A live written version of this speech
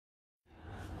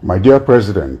My dear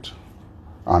President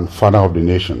and Father of the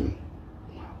Nation,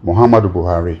 Muhammadu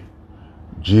Buhari,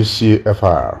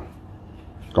 GCFR,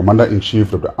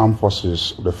 Commander-in-Chief of the Armed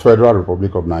Forces of the Federal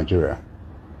Republic of Nigeria,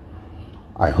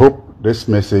 I hope this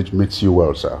message meets you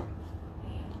well, sir.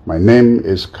 My name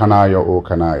is Kanayo O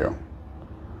Kanayo.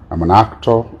 I'm an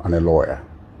actor and a lawyer,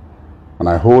 and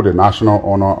I hold the national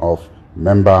honor of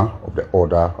Member of the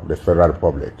Order of the Federal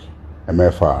Republic,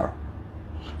 MFR.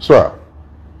 Sir,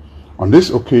 on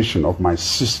this occasion of my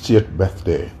 60th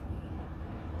birthday,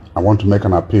 I want to make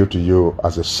an appeal to you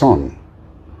as a son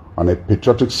and a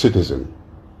patriotic citizen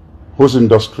whose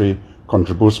industry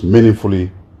contributes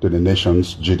meaningfully to the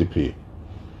nation's GDP.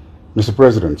 Mr.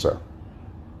 President, sir,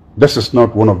 this is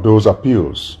not one of those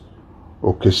appeals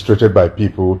orchestrated by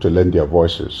people to lend their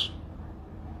voices.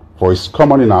 For it's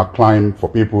common in our climb for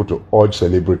people to urge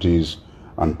celebrities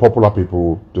and popular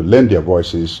people to lend their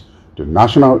voices to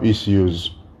national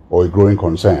issues or a growing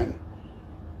concern.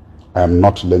 I am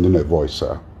not lending a voice,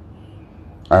 sir.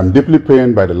 I am deeply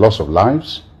pained by the loss of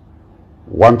lives,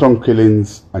 wanton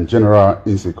killings, and general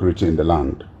insecurity in the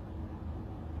land.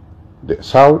 The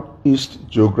Southeast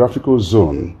geographical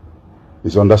zone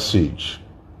is under siege.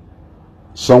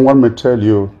 Someone may tell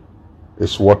you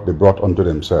it's what they brought onto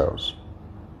themselves.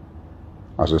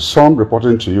 As a son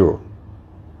reporting to you,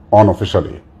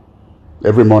 unofficially,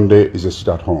 every Monday is a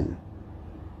sit-at-home,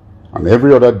 and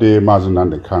every other day Mazi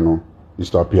Nnamdi Kanu is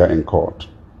to appear in court.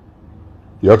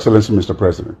 Your Excellency, Mr.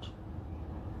 President,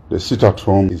 the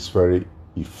sit-at-home is very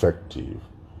effective.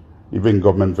 Even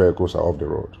government vehicles are off the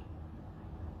road.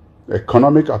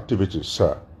 Economic activities,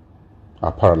 sir,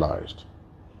 are paralyzed.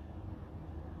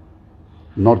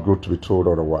 Not good to be told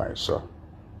otherwise, sir.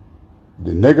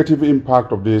 The negative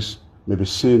impact of this may be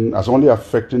seen as only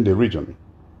affecting the region,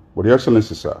 but Your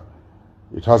Excellency, sir,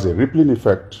 it has a rippling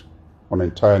effect on the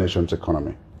entire nation's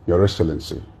economy. Your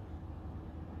Excellency,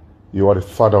 you are the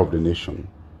father of the nation,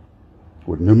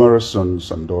 with numerous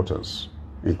sons and daughters,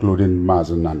 including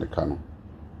Mazi Nnamdi Kanu.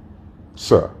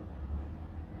 Sir,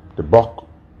 the buck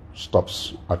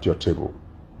stops at your table.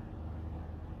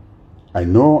 I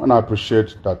know and I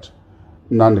appreciate that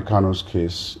Nnamdi Kanu's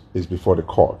case is before the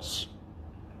courts,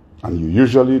 and you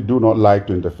usually do not like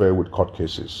to interfere with court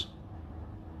cases.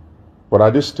 But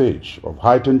at this stage of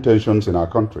heightened tensions in our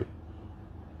country,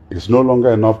 it is no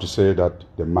longer enough to say that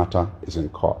the matter is in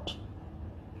court.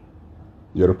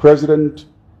 You're a president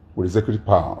with executive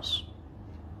powers.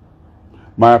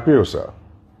 My appeal, sir,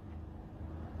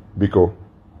 Biko,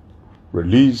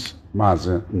 release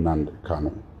Mazi Nnamdi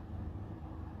Kanu.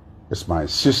 It's my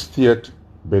 60th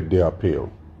birthday appeal.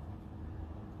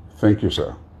 Thank you,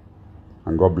 sir,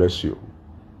 and God bless you.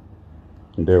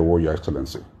 And there, Your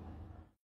Excellency.